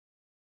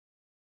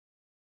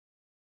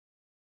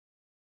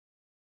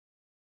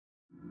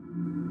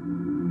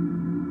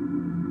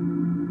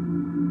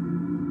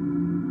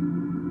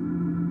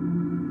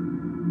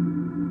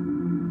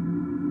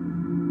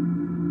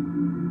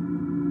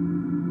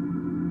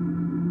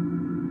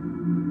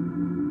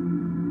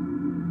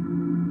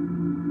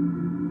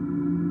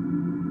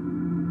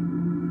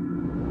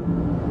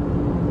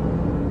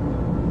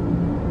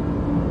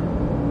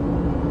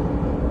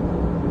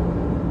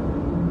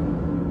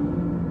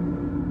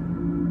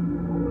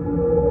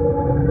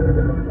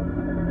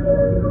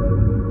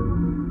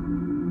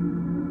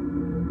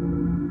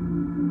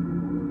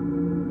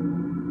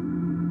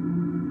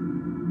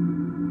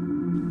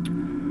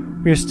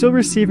We are still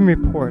receiving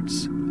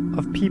reports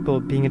of people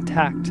being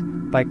attacked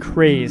by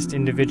crazed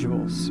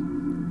individuals.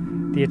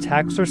 The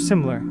attacks are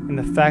similar in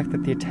the fact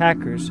that the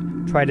attackers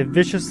try to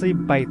viciously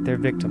bite their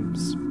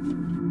victims.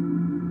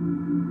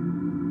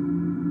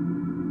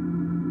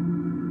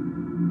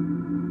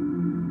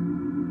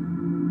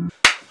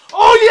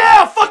 Oh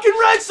yeah! Fucking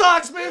Red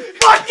Sox, man!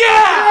 Fuck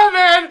yeah! Yeah,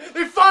 man!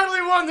 They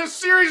finally won! This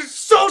series is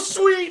so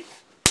sweet!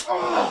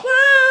 Oh.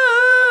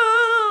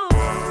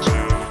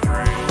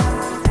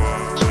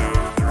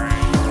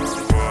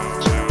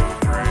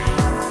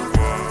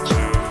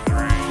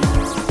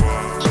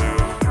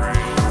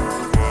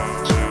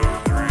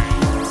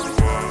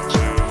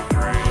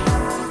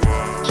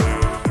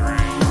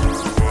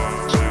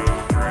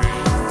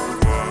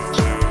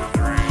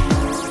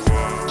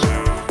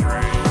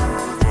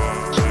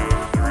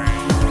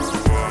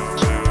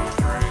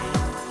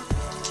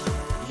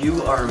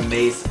 You are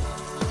amazing.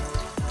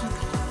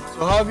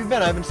 So how have you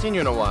been? I haven't seen you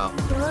in a while.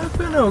 I've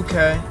been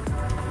okay.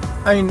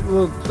 I mean,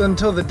 well,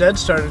 until the dead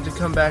started to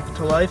come back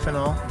to life and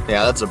all.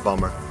 Yeah, that's a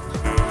bummer.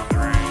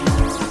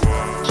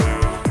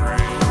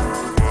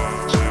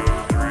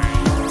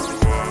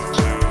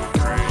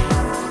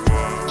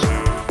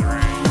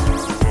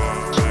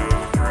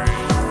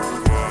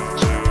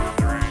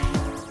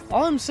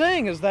 All I'm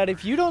saying is that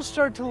if you don't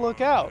start to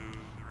look out,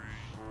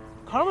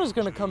 karma's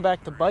gonna come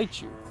back to bite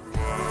you.